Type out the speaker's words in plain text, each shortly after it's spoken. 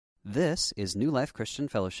This is New Life Christian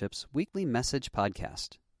Fellowship's weekly message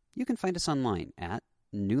podcast. You can find us online at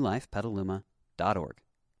newlifepetaluma.org.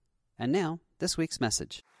 And now, this week's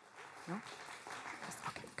message. No?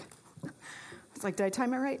 Okay. It's like, did I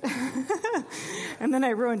time it right? And then I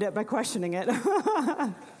ruined it by questioning it.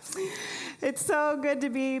 It's so good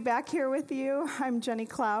to be back here with you. I'm Jenny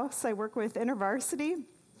Klaus. I work with InterVarsity,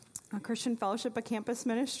 a Christian Fellowship, a campus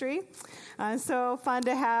ministry. So fun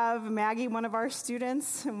to have Maggie, one of our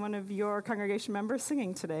students, and one of your congregation members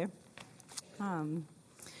singing today. I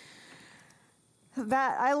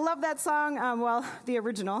love that song. The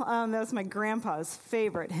original. That was my grandpa's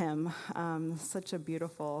favorite hymn. Such a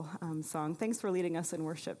beautiful song. Thanks for leading us in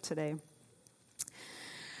worship today.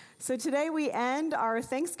 So today we end our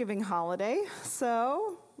Thanksgiving holiday.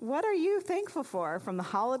 So what are you thankful for from the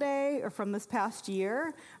holiday or from this past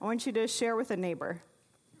year? I want you to share with a neighbor.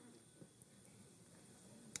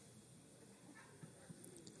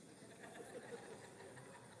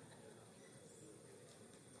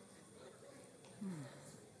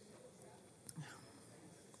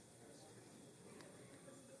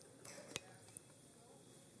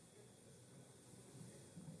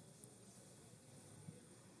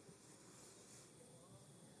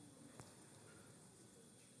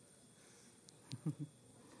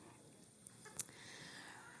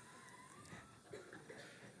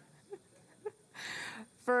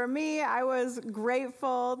 For me, I was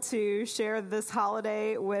grateful to share this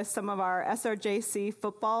holiday with some of our SRJC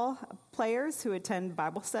football players who attend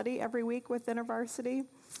Bible study every week with InterVarsity.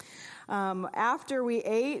 After we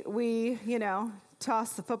ate, we,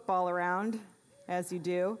 tossed the football around, as you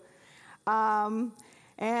do.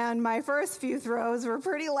 And my first few throws were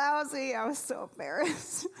pretty lousy. I was so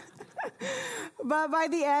embarrassed. But by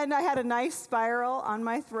the end, I had a nice spiral on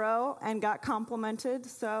my throw and got complimented.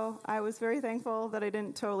 So I was very thankful that I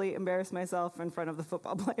didn't totally embarrass myself in front of the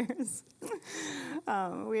football players.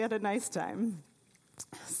 We had a nice time.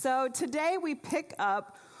 So today we pick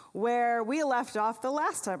up where we left off the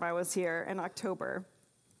last time I was here in October.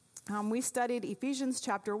 We studied Ephesians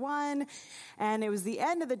chapter 1, and it was the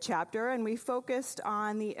end of the chapter, and we focused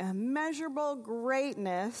on the immeasurable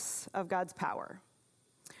greatness of God's power.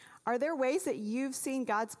 Are there ways that you've seen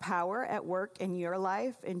God's power at work in your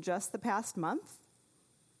life in just the past month?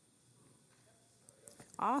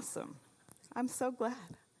 Awesome. I'm so glad.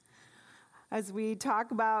 As we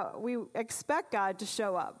talk about, we expect God to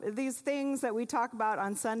show up. These things that we talk about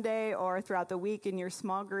on Sunday or throughout the week in your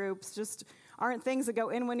small groups just aren't things that go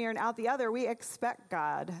in one ear and out the other. We expect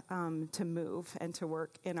God to move and to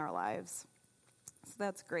work in our lives. So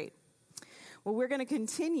that's great. Well, we're going to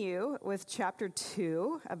continue with chapter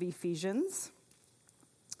 2 of Ephesians.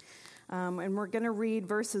 And we're going to read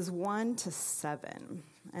verses 1 to 7.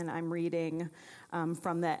 And I'm reading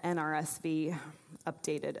from the NRSV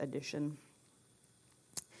updated edition.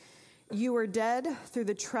 You were dead through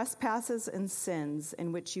the trespasses and sins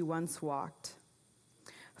in which you once walked,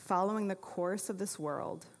 following the course of this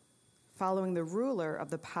world, following the ruler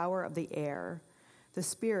of the power of the air, the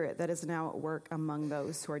spirit that is now at work among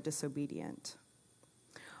those who are disobedient.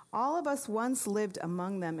 All of us once lived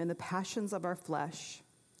among them in the passions of our flesh,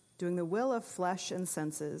 doing the will of flesh and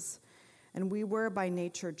senses, and we were by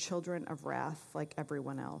nature children of wrath like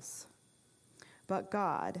everyone else. But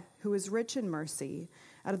God, who is rich in mercy,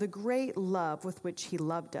 out of the great love with which he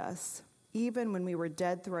loved us, even when we were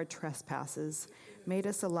dead through our trespasses, made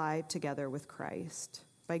us alive together with Christ.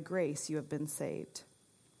 By grace you have been saved.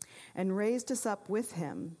 And raised us up with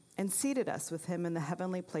him, and seated us with him in the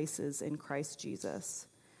heavenly places in Christ Jesus,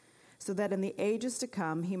 so that in the ages to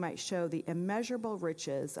come he might show the immeasurable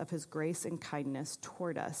riches of his grace and kindness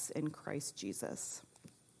toward us in Christ Jesus.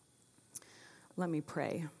 Let me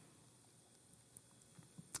pray.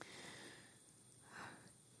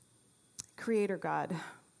 Creator God,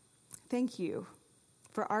 thank you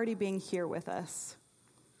for already being here with us.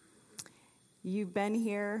 You've been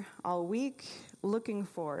here all week, looking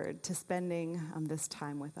forward to spending this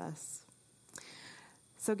time with us.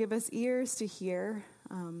 So give us ears to hear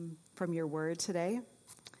from your word today,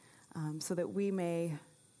 so that we may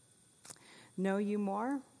know you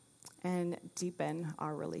more and deepen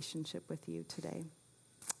our relationship with you today.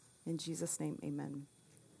 In Jesus' name, amen.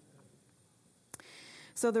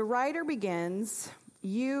 So the writer begins,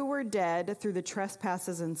 you were dead through the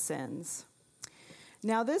trespasses and sins.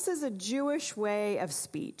 Now, this is a Jewish way of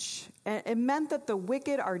speech. It meant that the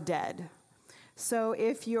wicked are dead. So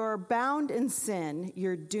if you're bound in sin,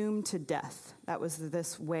 you're doomed to death. That was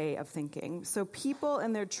this way of thinking. So people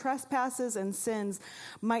in their trespasses and sins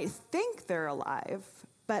might think they're alive,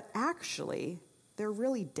 but actually, they're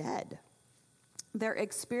really dead. they're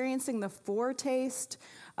experiencing the foretaste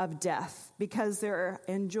of death because they're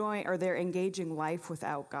engaging life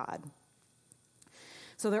without God.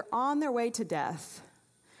 So they're on their way to death,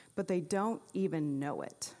 but they don't even know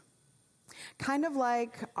it. Kind of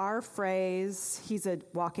like our phrase, he's a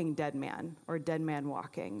walking dead man, or dead man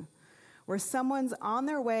walking, where someone's on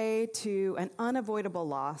their way to an unavoidable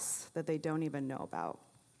loss that they don't even know about.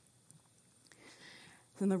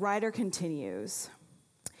 Then the writer continues,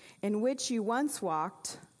 in which you once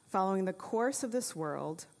walked, following the course of this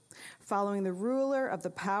world, following the ruler of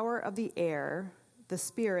the power of the air, the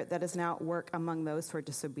spirit that is now at work among those who are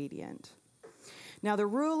disobedient. Now, the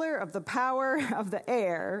ruler of the power of the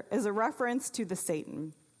air is a reference to the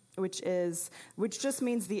Satan, which just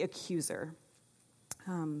means the accuser.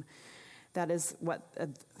 That is what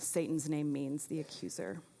Satan's name means, the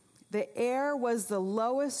accuser. The air was the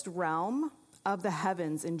lowest realm of the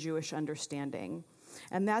heavens in Jewish understanding,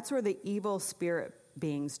 and that's where the evil spirit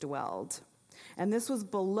beings dwelled. And this was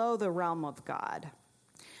below the realm of God.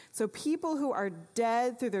 So people who are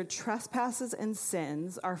dead through their trespasses and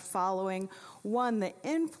sins are following, one, the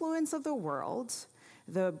influence of the world,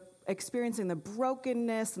 experiencing the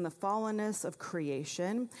brokenness and the fallenness of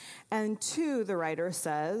creation, and two, the writer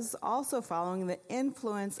says, also following the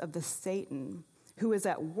influence of the Satan, who is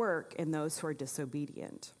at work in those who are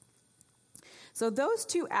disobedient. So those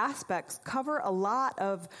two aspects cover a lot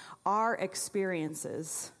of our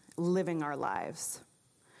experiences living our lives.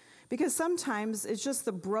 Because sometimes it's just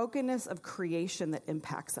the brokenness of creation that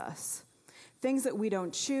impacts us. Things that we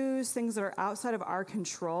don't choose, things that are outside of our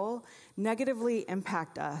control, negatively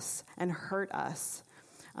impact us and hurt us,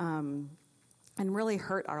 and really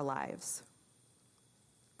hurt our lives.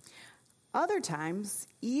 Other times,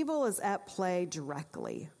 evil is at play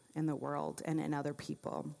directly in the world and in other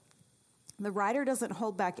people. The writer doesn't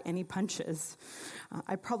hold back any punches.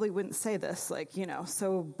 I probably wouldn't say this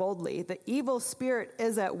so boldly. The evil spirit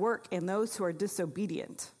is at work in those who are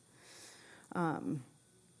disobedient.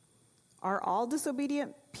 Are all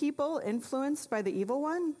disobedient people influenced by the evil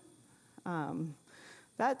one? I'm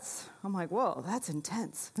like, whoa, that's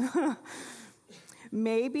intense.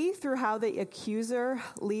 Maybe through how the accuser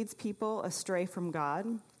leads people astray from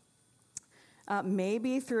God.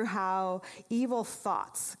 Maybe through how evil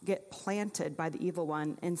thoughts get planted by the evil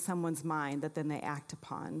one in someone's mind that then they act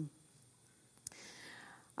upon.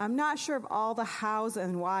 I'm not sure of all the hows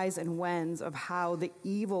and whys and whens of how the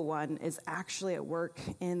evil one is actually at work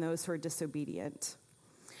in those who are disobedient.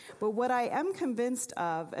 But what I am convinced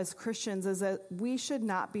of as Christians is that we should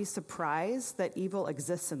not be surprised that evil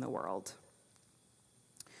exists in the world.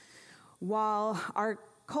 While our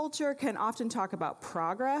culture can often talk about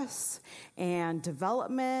progress and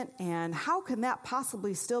development and how can that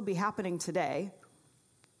possibly still be happening today,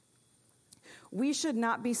 we should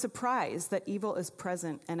not be surprised that evil is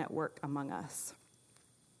present and at work among us.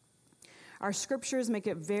 Our scriptures make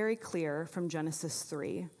it very clear from Genesis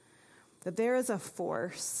 3 that there is a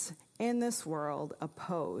force in this world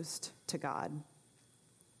opposed to God.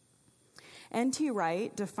 N.T.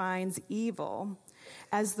 Wright defines evil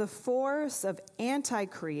as the force of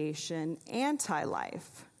anti-creation,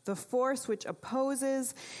 anti-life, the force which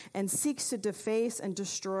opposes and seeks to deface and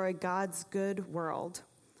destroy God's good world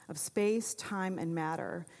of space, time, and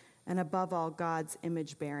matter, and above all, God's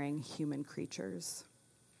image-bearing human creatures.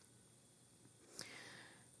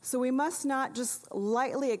 So we must not just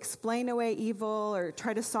lightly explain away evil or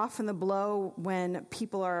try to soften the blow when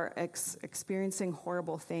people are experiencing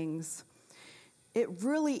horrible things. It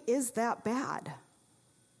really is that bad.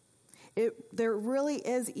 There really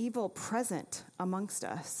is evil present amongst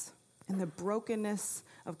us in the brokenness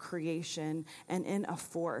of creation and in a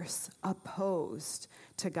force opposed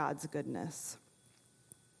to God's goodness.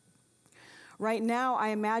 Right now, I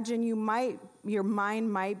imagine your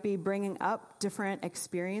mind might be bringing up different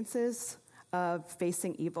experiences of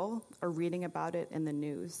facing evil or reading about it in the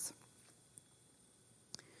news.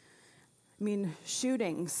 I mean,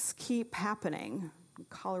 shootings keep happening in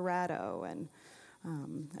Colorado and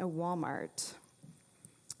at Walmart.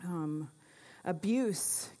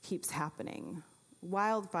 Abuse keeps happening.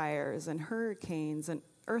 Wildfires and hurricanes and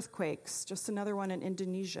earthquakes, just another one in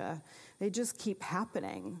Indonesia. They just keep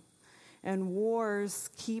happening. And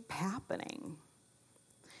wars keep happening.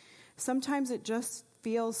 Sometimes it just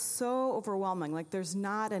feels so overwhelming, like there's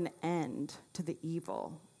not an end to the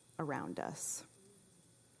evil around us.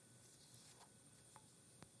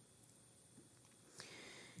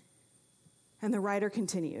 And the writer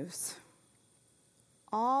continues,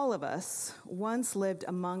 all of us once lived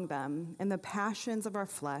among them in the passions of our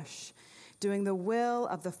flesh, doing the will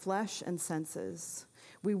of the flesh and senses.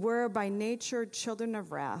 We were by nature children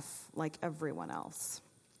of wrath like everyone else.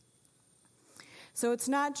 So it's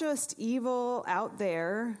not just evil out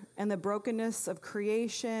there and the brokenness of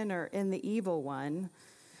creation or in the evil one.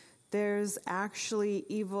 There's actually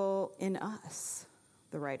evil in us,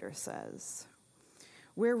 the writer says.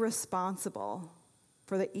 We're responsible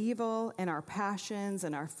for the evil in our passions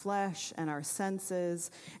and our flesh and our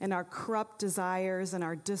senses and our corrupt desires and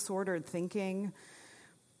our disordered thinking.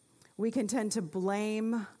 We can tend to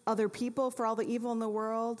blame other people for all the evil in the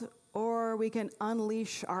world, or we can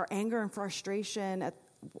unleash our anger and frustration at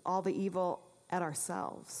all the evil at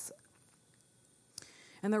ourselves.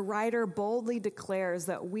 And the writer boldly declares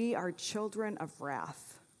that we are children of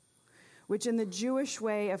wrath, which in the Jewish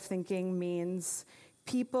way of thinking means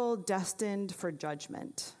people destined for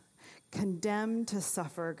judgment, condemned to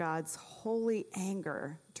suffer God's holy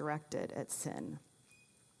anger directed at sin.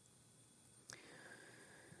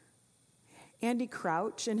 Andy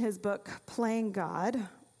Crouch, in his book, Playing God,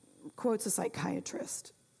 quotes a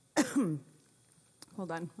psychiatrist. Hold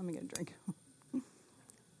on, let me get a drink.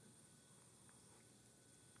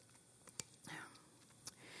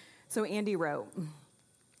 So Andy wrote,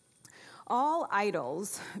 all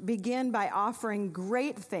idols begin by offering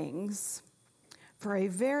great things for a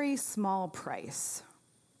very small price.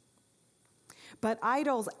 But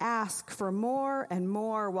idols ask for more and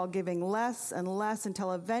more while giving less and less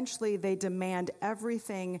until eventually they demand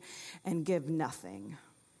everything and give nothing.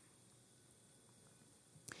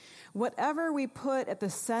 Whatever we put at the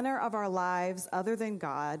center of our lives other than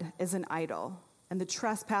God is an idol, and the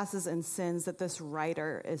trespasses and sins that this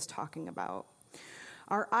writer is talking about.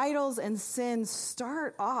 Our idols and sins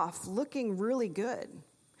start off looking really good.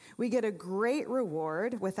 We get a great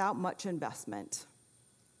reward without much investment.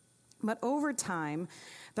 But over time,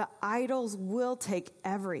 the idols will take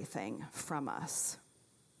everything from us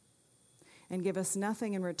and give us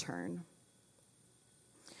nothing in return.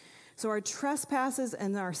 So our trespasses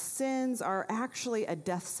and our sins are actually a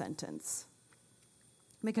death sentence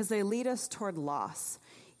because they lead us toward loss,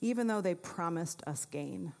 even though they promised us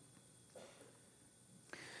gain.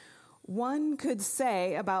 One could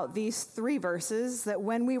say about these 3 verses that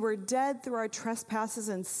when we were dead through our trespasses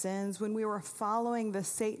and sins, when we were following the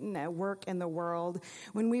Satan at work in the world,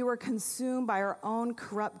 when we were consumed by our own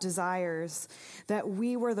corrupt desires, that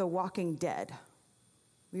we were the walking dead.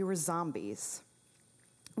 We were zombies.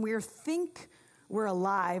 We think we're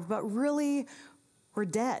alive, but really we're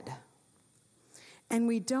dead. And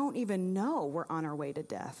we don't even know we're on our way to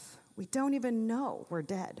death. We don't even know we're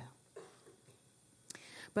dead.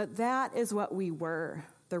 But that is what we were,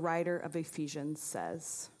 the writer of Ephesians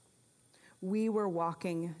says. We were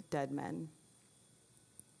walking dead men.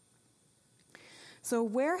 So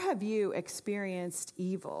where have you experienced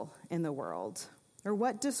evil in the world? Or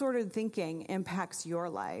what disordered thinking impacts your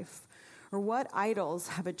life? Or what idols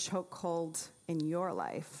have a chokehold in your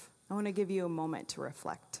life? I want to give you a moment to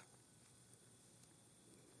reflect.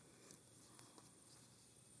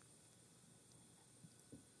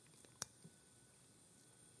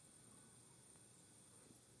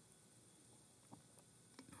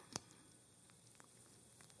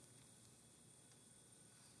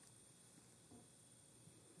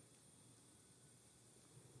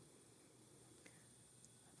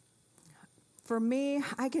 For me,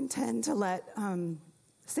 I can tend to let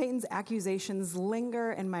Satan's accusations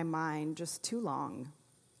linger in my mind just too long.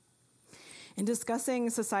 In discussing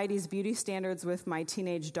society's beauty standards with my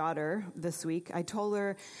teenage daughter this week, I told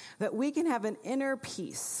her that we can have an inner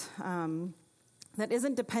peace that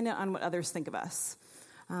isn't dependent on what others think of us,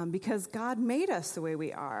 because God made us the way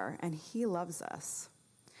we are, and He loves us.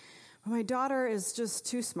 My daughter is just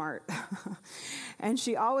too smart, and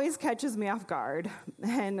she always catches me off guard.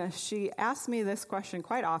 And she asks me this question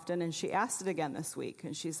quite often, and she asked it again this week.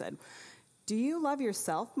 And she said, "Do you love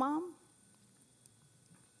yourself, Mom?"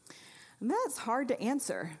 And that's hard to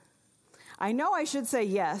answer. I know I should say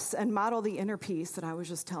yes and model the inner peace that I was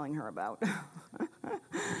just telling her about.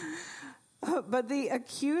 But the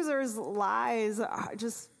accuser's lies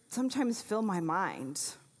just sometimes fill my mind.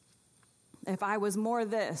 If I was more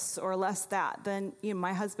this or less that, then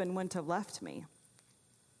my husband wouldn't have left me.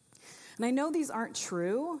 And I know these aren't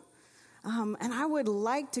true, and I would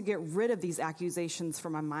like to get rid of these accusations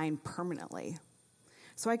from my mind permanently,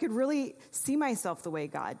 so I could really see myself the way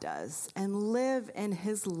God does and live in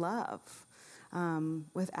His love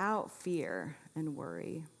without fear and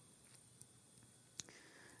worry.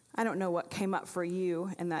 I don't know what came up for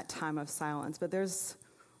you in that time of silence, but there's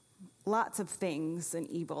lots of things and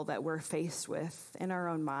evil that we're faced with in our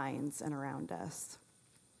own minds and around us.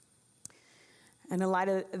 And in light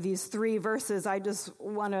of these 3 verses, I just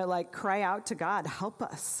want to cry out to God, help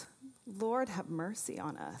us. Lord, have mercy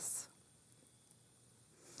on us.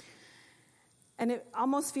 And it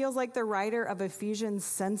almost feels like the writer of Ephesians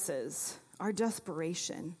senses our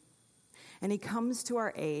desperation. And he comes to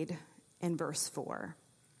our aid in verse 4.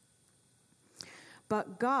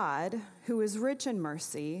 But God, who is rich in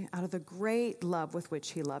mercy, out of the great love with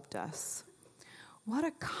which he loved us. What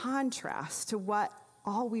a contrast to what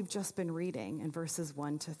all we've just been reading in verses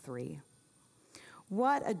 1 to 3.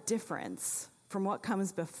 What a difference from what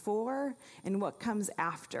comes before and what comes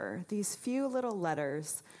after these few little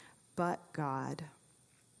letters, but God.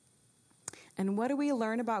 And what do we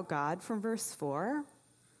learn about God from verse 4?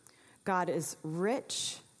 God is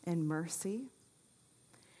rich in mercy.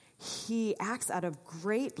 He acts out of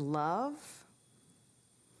great love.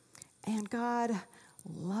 And God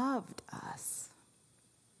loved us.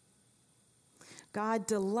 God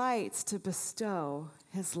delights to bestow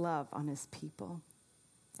his love on his people,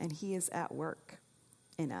 and he is at work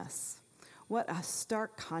in us. What a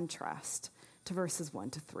stark contrast to verses 1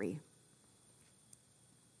 to 3.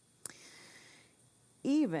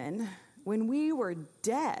 Even when we were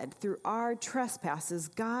dead through our trespasses,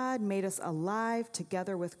 God made us alive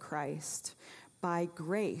together with Christ. By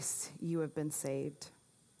grace you have been saved.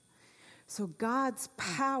 So God's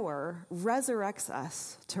power resurrects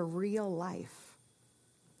us to real life.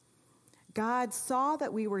 God saw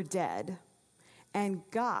that we were dead, and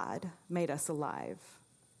God made us alive.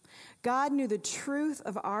 God knew the truth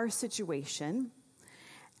of our situation,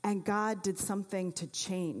 and God did something to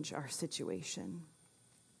change our situation.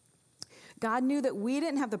 God knew that we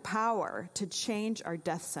didn't have the power to change our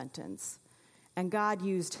death sentence, and God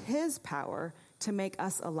used his power to make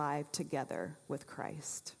us alive together with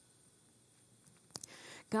Christ.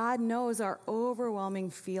 God knows our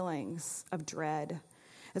overwhelming feelings of dread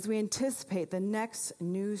as we anticipate the next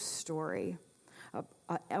news story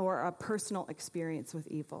or a personal experience with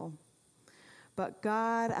evil. But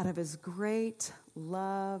God, out of his great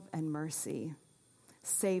love and mercy,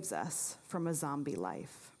 saves us from a zombie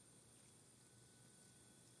life.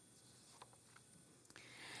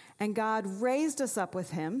 And God raised us up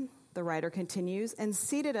with him, the writer continues, and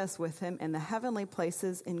seated us with him in the heavenly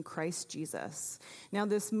places in Christ Jesus. Now,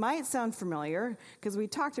 this might sound familiar because we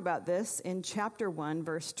talked about this in chapter 1,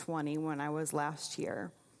 verse 20, when I was last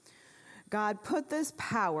here. God put this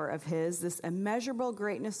power of his, this immeasurable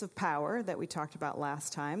greatness of power that we talked about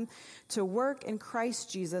last time, to work in Christ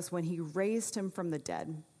Jesus when he raised him from the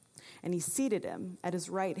dead. And he seated him at his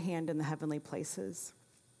right hand in the heavenly places.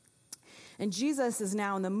 And Jesus is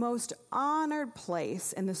now in the most honored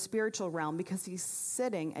place in the spiritual realm because he's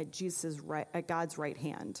sitting at God's right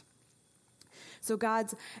hand. So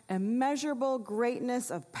God's immeasurable greatness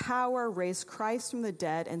of power raised Christ from the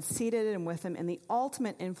dead and seated him with him in the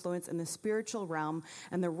ultimate influence in the spiritual realm,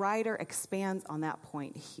 and the writer expands on that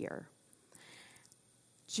point here.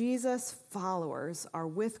 Jesus' followers are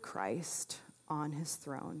with Christ on his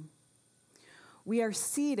throne. We are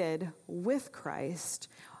seated with Christ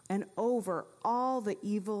and over all the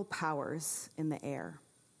evil powers in the air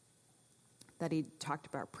that he talked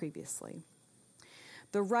about previously.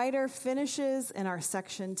 The writer finishes in our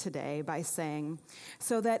section today by saying,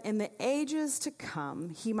 so that in the ages to come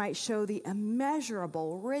he might show the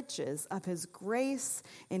immeasurable riches of his grace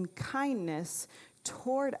and kindness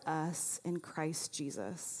toward us in Christ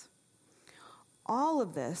Jesus. All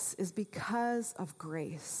of this is because of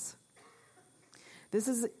grace. This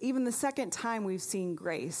is even the second time we've seen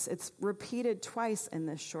grace. It's repeated twice in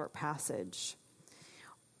this short passage.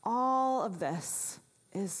 All of this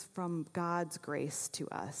is from God's grace to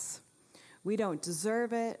us. We don't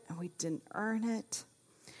deserve it, and we didn't earn it,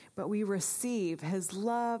 but we receive his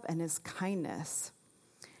love and his kindness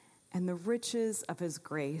and the riches of his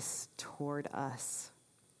grace toward us.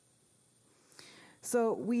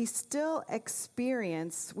 So we will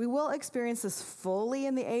experience this fully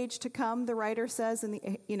in the age to come, the writer says, in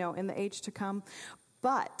the age to come.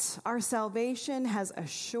 But our salvation has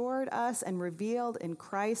assured us and revealed in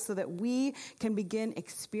Christ so that we can begin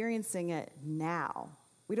experiencing it now.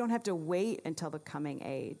 We don't have to wait until the coming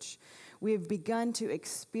age. We have begun to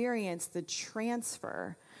experience the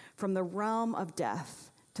transfer from the realm of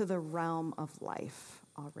death to the realm of life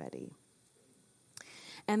already.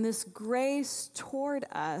 And this grace toward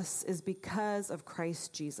us is because of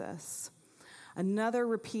Christ Jesus. Another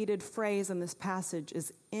repeated phrase in this passage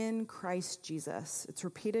is in Christ Jesus. It's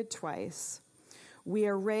repeated twice. We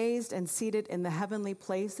are raised and seated in the heavenly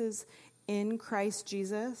places in Christ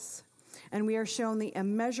Jesus, and we are shown the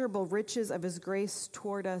immeasurable riches of his grace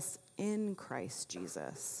toward us in Christ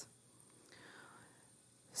Jesus.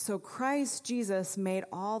 So Christ Jesus made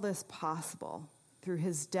all this possible through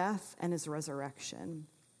his death and his resurrection.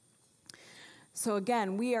 So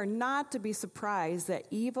again, we are not to be surprised that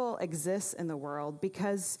evil exists in the world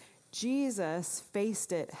because Jesus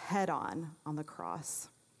faced it head on the cross.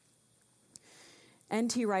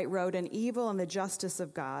 N.T. Wright wrote, "An evil and the justice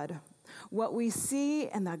of God. What we see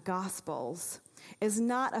in the Gospels is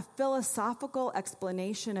not a philosophical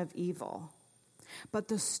explanation of evil, but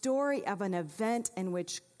the story of an event in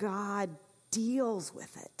which God deals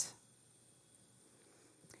with it.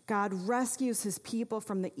 God rescues his people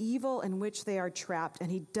from the evil in which they are trapped,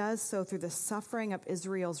 and he does so through the suffering of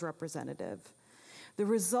Israel's representative. The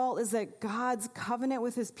result is that God's covenant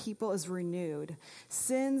with his people is renewed.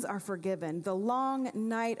 Sins are forgiven. The long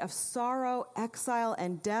night of sorrow, exile,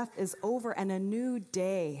 and death is over, and a new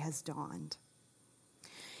day has dawned.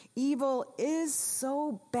 Evil is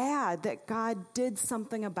so bad that God did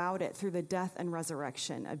something about it through the death and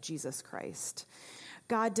resurrection of Jesus Christ.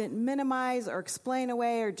 God didn't minimize or explain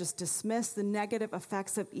away or just dismiss the negative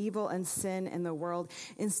effects of evil and sin in the world.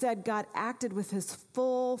 Instead, God acted with his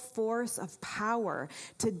full force of power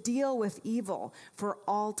to deal with evil for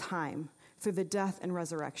all time through the death and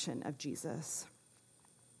resurrection of Jesus.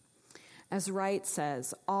 As Wright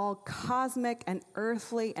says, all cosmic and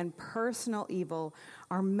earthly and personal evil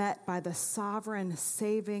are met by the sovereign,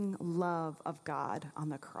 saving love of God on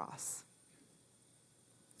the cross.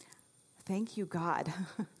 Thank you, God.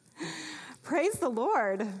 Praise the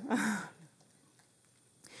Lord.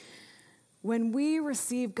 When we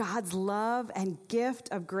receive God's love and gift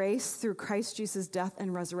of grace through Christ Jesus' death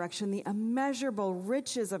and resurrection, the immeasurable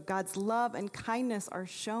riches of God's love and kindness are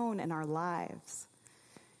shown in our lives.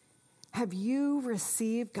 Have you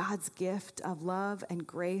received God's gift of love and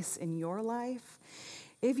grace in your life?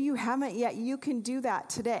 If you haven't yet, you can do that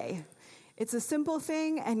today. It's a simple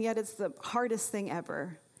thing, and yet it's the hardest thing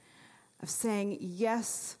ever, of saying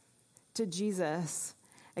yes to Jesus,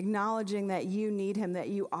 acknowledging that you need him, that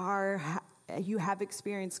you have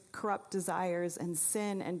experienced corrupt desires and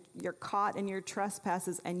sin, and you're caught in your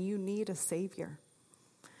trespasses, and you need a Savior.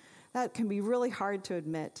 That can be really hard to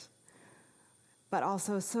admit, but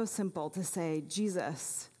also so simple to say,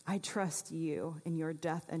 Jesus, I trust you in your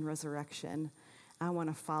death and resurrection. I want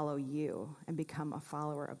to follow you and become a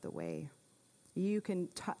follower of the way. You can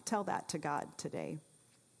tell that to God today.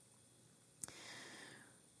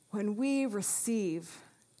 When we receive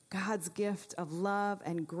God's gift of love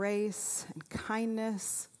and grace and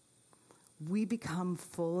kindness, we become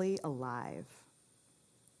fully alive.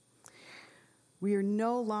 We are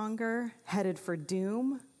no longer headed for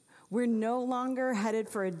doom. We're no longer headed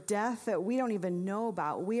for a death that we don't even know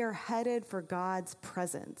about. We are headed for God's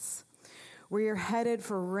presence. We are headed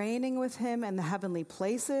for reigning with him in the heavenly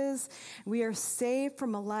places. We are saved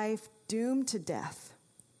from a life doomed to death.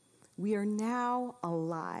 We are now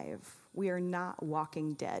alive. We are not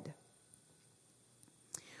walking dead.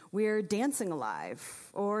 We are dancing alive,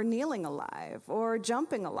 or kneeling alive, or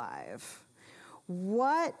jumping alive.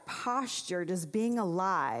 What posture does being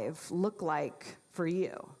alive look like for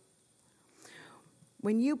you?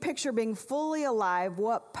 When you picture being fully alive,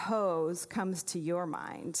 what pose comes to your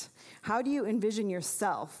mind? How do you envision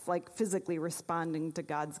yourself, like physically responding to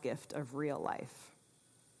God's gift of real life?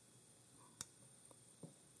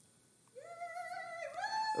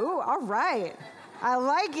 Ooh, all right. I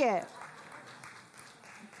like it.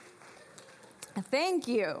 Thank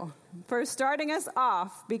you for starting us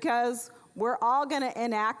off, because we're all going to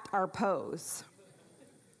enact our pose.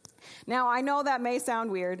 Now, I know that may sound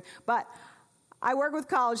weird, but I work with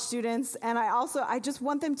college students, and I just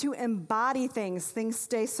want them to embody things. Things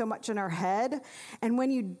stay so much in our head. And when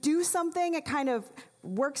you do something, it kind of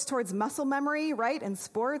works towards muscle memory, right? And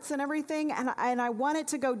sports and everything. And I want it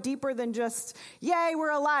to go deeper than just, yay, we're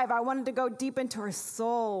alive. I want it to go deep into our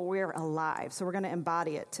soul. We're alive. So we're going to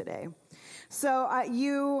embody it today. So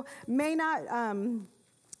you may not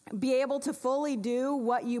be able to fully do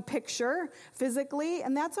what you picture physically,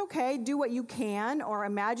 and that's okay. Do what you can, or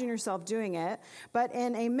imagine yourself doing it. But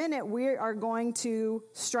in a minute, we are going to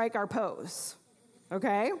strike our pose,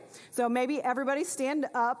 okay? So maybe everybody stand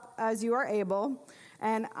up as you are able,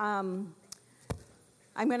 and I'm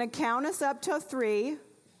going to count us up to 3,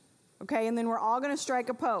 okay? And then we're all going to strike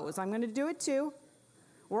a pose. I'm going to do it too.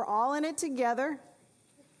 We're all in it together.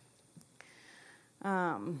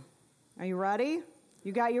 Are you ready?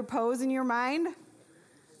 You got your pose in your mind?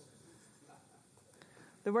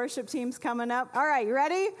 The worship team's coming up. All right, you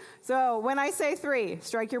ready? So when I say 3,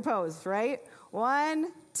 strike your pose, right? 1,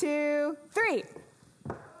 2, 3.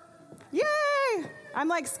 Yay! I'm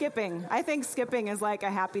like skipping. I think skipping is like a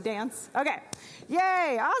happy dance. Okay.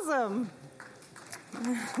 Yay, awesome.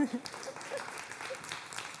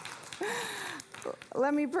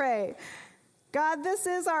 Let me pray. God, this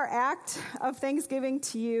is our act of thanksgiving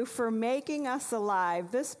to you for making us alive.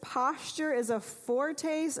 This posture is a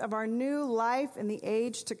foretaste of our new life in the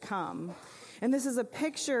age to come. And this is a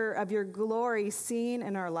picture of your glory seen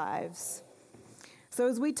in our lives. So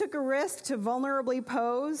as we took a risk to vulnerably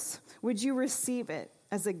pose, would you receive it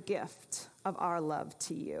as a gift of our love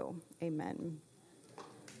to you? Amen.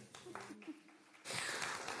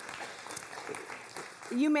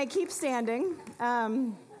 You may keep standing.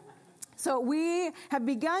 So we have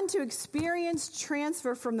begun to experience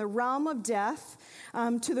transfer from the realm of death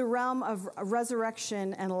to the realm of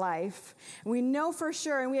resurrection and life. We know for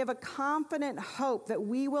sure, and we have a confident hope that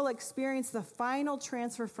we will experience the final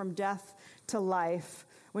transfer from death to life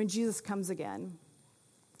when Jesus comes again.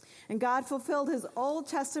 And God fulfilled his Old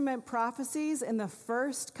Testament prophecies in the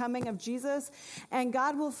first coming of Jesus, and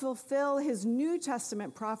God will fulfill his New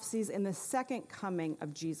Testament prophecies in the second coming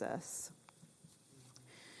of Jesus.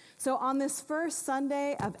 So on this first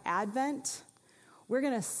Sunday of Advent, we're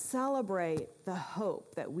going to celebrate the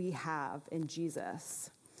hope that we have in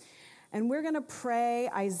Jesus. And we're going to pray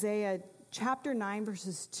Isaiah chapter 9,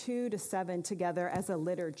 verses 2 to 7 together as a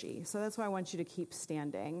liturgy. So that's why I want you to keep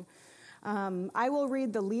standing. I will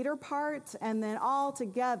read the leader part, and then all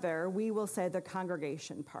together we will say the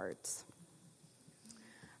congregation parts.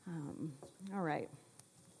 All right.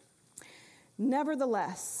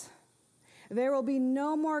 Nevertheless, there will be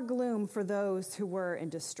no more gloom for those who were in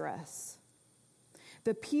distress.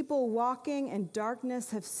 The people walking in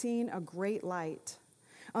darkness have seen a great light.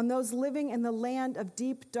 On those living in the land of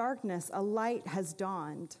deep darkness, a light has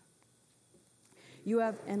dawned. You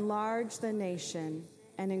have enlarged the nation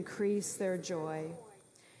and increased their joy.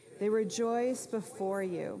 They rejoice before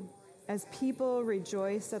you, as people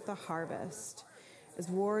rejoice at the harvest, as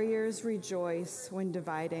warriors rejoice when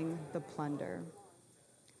dividing the plunder.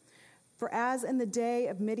 For as in the day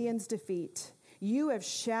of Midian's defeat, you have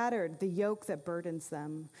shattered the yoke that burdens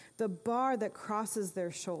them, the bar that crosses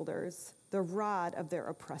their shoulders, the rod of their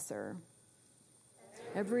oppressor.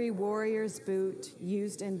 Every warrior's boot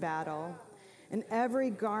used in battle, and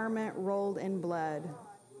every garment rolled in blood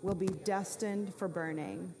will be destined for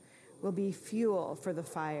burning, will be fuel for the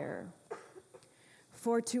fire.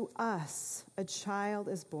 For to us a child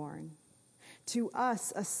is born, to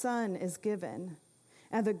us a son is given,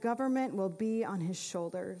 and the government will be on his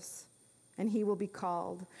shoulders, and he will be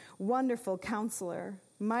called Wonderful Counselor,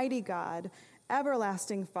 Mighty God,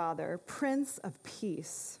 Everlasting Father, Prince of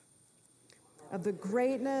Peace. Of the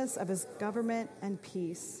greatness of his government and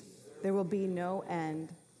peace, there will be no end.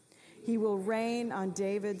 He will reign on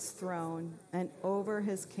David's throne and over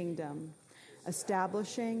his kingdom,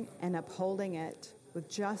 establishing and upholding it with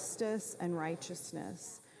justice and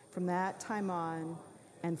righteousness from that time on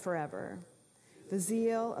and forever. The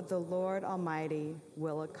zeal of the Lord Almighty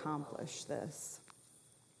will accomplish this.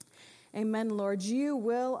 Amen, Lord. You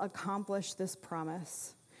will accomplish this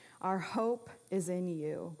promise. Our hope is in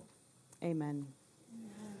you. Amen.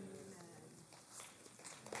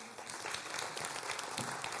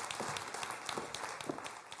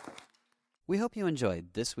 We hope you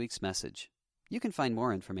enjoyed this week's message. You can find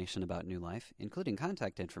more information about New Life, including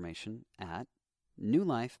contact information, at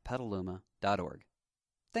newlifepetaluma.org.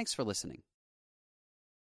 Thanks for listening.